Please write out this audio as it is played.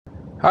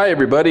Hi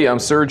everybody, I'm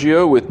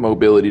Sergio with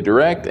Mobility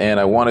Direct, and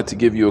I wanted to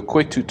give you a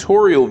quick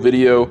tutorial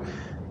video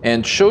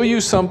and show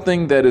you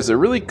something that is a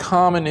really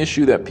common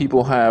issue that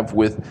people have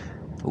with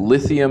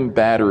lithium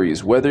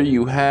batteries. Whether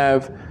you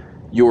have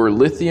your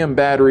lithium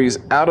batteries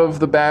out of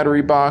the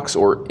battery box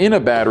or in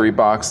a battery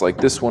box like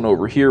this one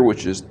over here,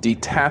 which is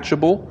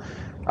detachable,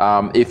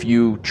 if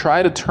you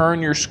try to turn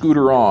your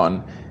scooter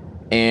on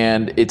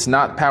and it's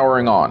not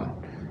powering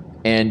on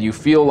and you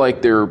feel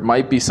like there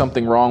might be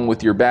something wrong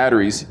with your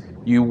batteries,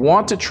 you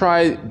want to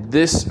try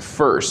this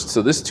first.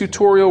 So this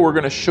tutorial, we're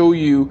going to show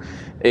you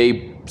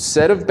a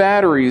set of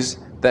batteries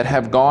that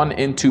have gone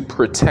into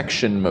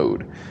protection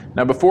mode.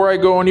 Now before I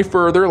go any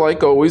further,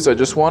 like always, I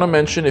just want to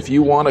mention, if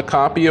you want a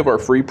copy of our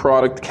free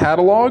product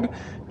catalog,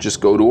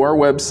 just go to our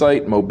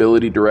website,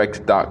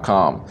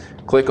 mobilitydirect.com.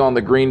 Click on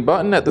the green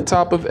button at the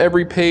top of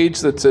every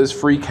page that says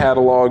free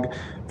catalog,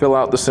 fill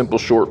out the simple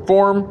short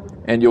form,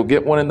 and you'll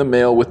get one in the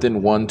mail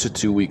within 1 to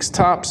 2 weeks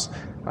tops.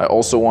 I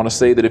also want to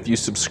say that if you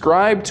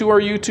subscribe to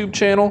our YouTube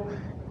channel,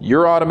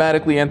 you're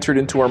automatically entered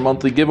into our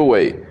monthly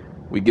giveaway.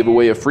 We give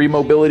away a free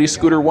mobility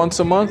scooter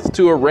once a month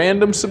to a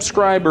random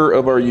subscriber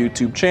of our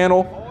YouTube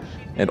channel,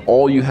 and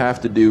all you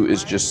have to do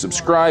is just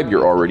subscribe.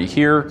 You're already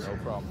here,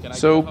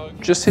 so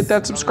just hit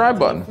that subscribe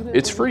button.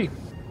 It's free.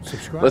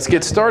 Let's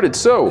get started.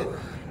 So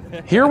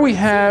here we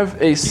have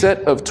a set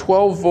of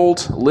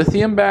 12-volt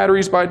lithium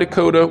batteries by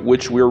Dakota,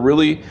 which we're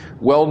really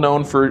well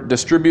known for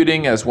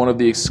distributing as one of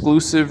the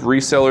exclusive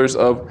resellers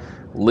of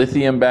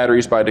lithium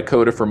batteries by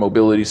Dakota for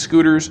mobility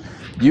scooters.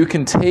 You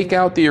can take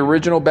out the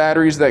original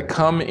batteries that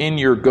come in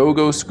your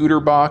GoGo scooter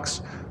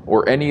box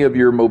or any of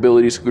your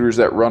mobility scooters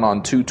that run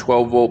on two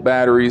 12-volt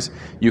batteries.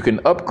 You can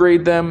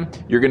upgrade them.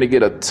 You're going to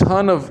get a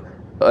ton of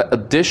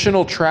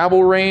additional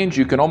travel range.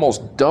 You can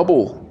almost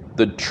double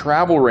the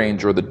travel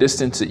range or the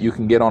distance that you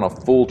can get on a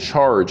full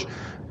charge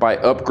by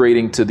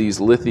upgrading to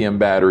these lithium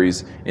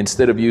batteries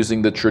instead of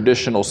using the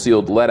traditional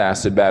sealed lead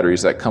acid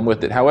batteries that come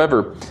with it.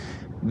 However,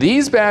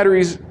 these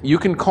batteries, you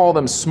can call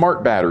them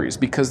smart batteries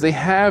because they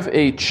have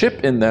a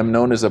chip in them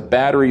known as a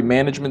battery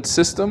management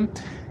system,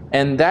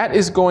 and that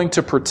is going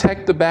to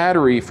protect the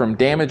battery from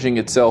damaging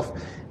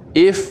itself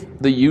if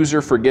the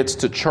user forgets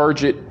to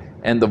charge it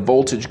and the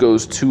voltage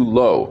goes too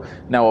low.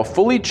 Now a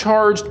fully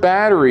charged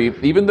battery,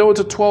 even though it's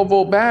a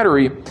 12-volt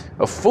battery,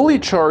 a fully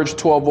charged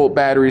 12-volt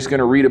battery is going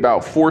to read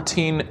about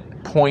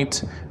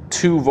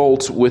 14.2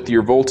 volts with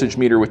your voltage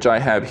meter, which I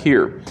have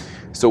here.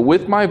 So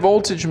with my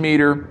voltage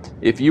meter,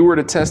 if you were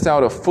to test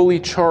out a fully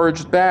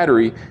charged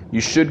battery, you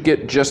should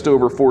get just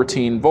over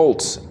 14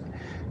 volts.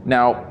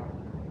 Now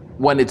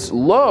when it's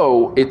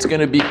low, it's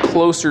going to be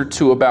closer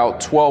to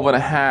about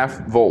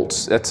 12.5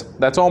 volts.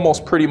 That's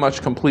almost pretty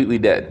much completely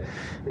dead.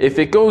 If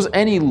it goes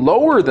any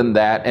lower than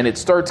that and it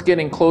starts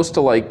getting close to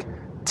like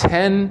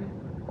 10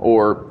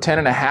 or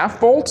 10.5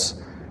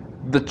 volts,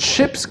 the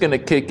chip's going to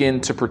kick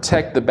in to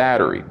protect the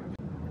battery.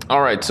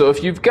 All right, so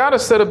if you've got a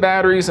set of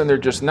batteries and they're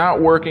just not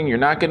working, you're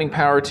not getting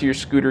power to your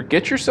scooter,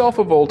 get yourself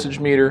a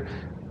voltage meter,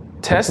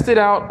 test it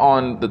out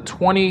on the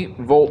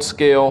 20-volt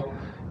scale,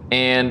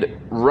 and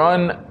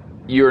run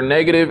your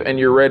negative and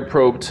your red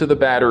probe to the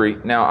battery.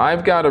 Now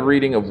I've got a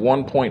reading of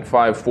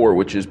 1.54,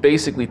 which is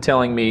basically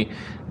telling me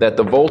that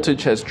the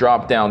voltage has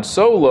dropped down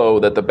so low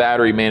that the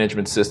battery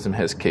management system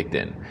has kicked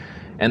in.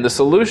 And the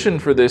solution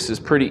for this is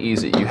pretty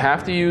easy. You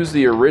have to use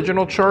the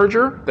original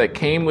charger that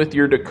came with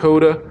your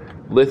Dakota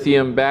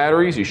lithium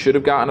batteries. You should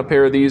have gotten a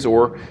pair of these,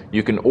 or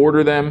you can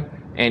order them,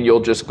 and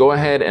you'll just go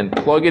ahead and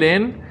plug it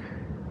in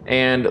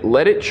and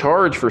let it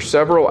charge for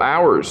several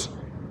hours.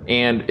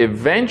 And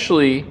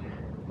eventually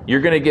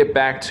you're going to get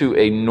back to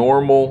a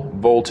normal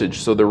voltage.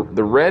 So the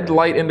red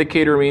light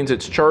indicator means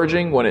it's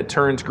charging. When it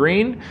turns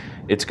green,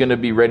 it's going to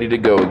be ready to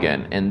go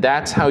again. And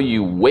that's how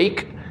you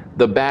wake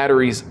the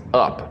batteries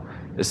up.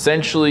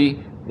 Essentially,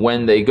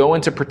 when they go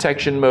into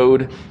protection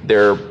mode,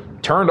 they're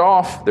turned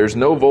off. There's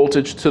no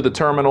voltage to the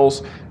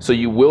terminals, so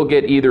you will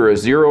get either a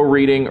 0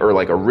 reading or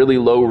like a really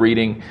low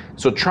reading.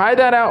 So try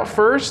that out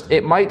first.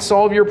 It might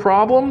solve your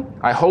problem.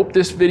 I hope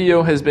this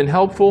video has been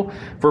helpful.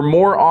 For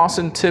more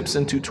awesome tips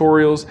and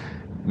tutorials,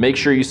 make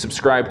sure you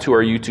subscribe to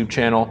our YouTube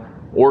channel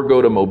or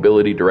go to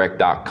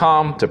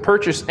mobilitydirect.com to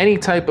purchase any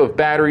type of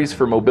batteries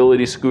for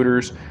mobility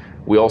scooters.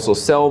 We also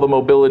sell the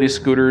mobility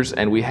scooters,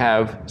 and we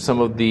have some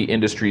of the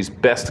industry's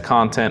best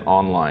content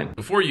online.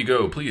 Before you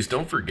go, please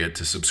don't forget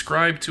to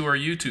subscribe to our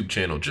YouTube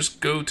channel. Just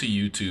go to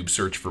YouTube,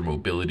 search for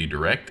Mobility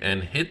Direct,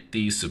 and hit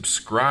the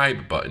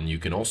subscribe button. You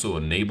can also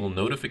enable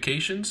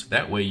notifications.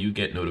 That way you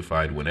get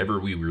notified whenever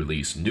we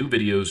release new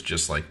videos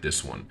just like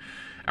this one.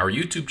 Our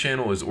YouTube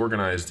channel is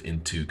organized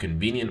into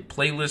convenient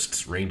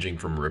playlists ranging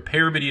from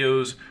repair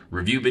videos,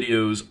 review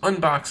videos,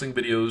 unboxing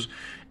videos,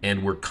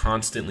 and we're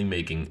constantly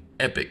making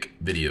epic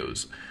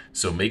videos.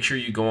 So make sure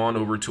you go on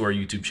over to our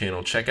YouTube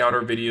channel, check out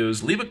our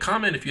videos, leave a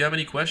comment if you have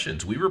any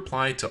questions. We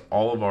reply to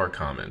all of our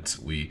comments.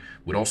 We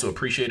would also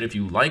appreciate it if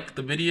you like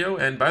the video.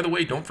 And by the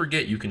way, don't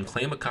forget, you can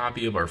claim a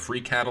copy of our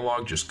free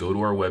catalog. Just go to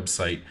our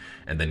website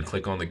and then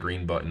click on the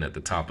green button at the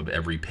top of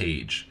every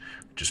page.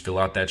 Just fill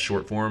out that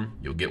short form.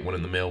 You'll get one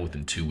in the mail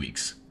within 2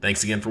 weeks.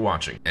 Thanks again for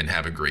watching, and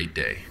have a great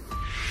day.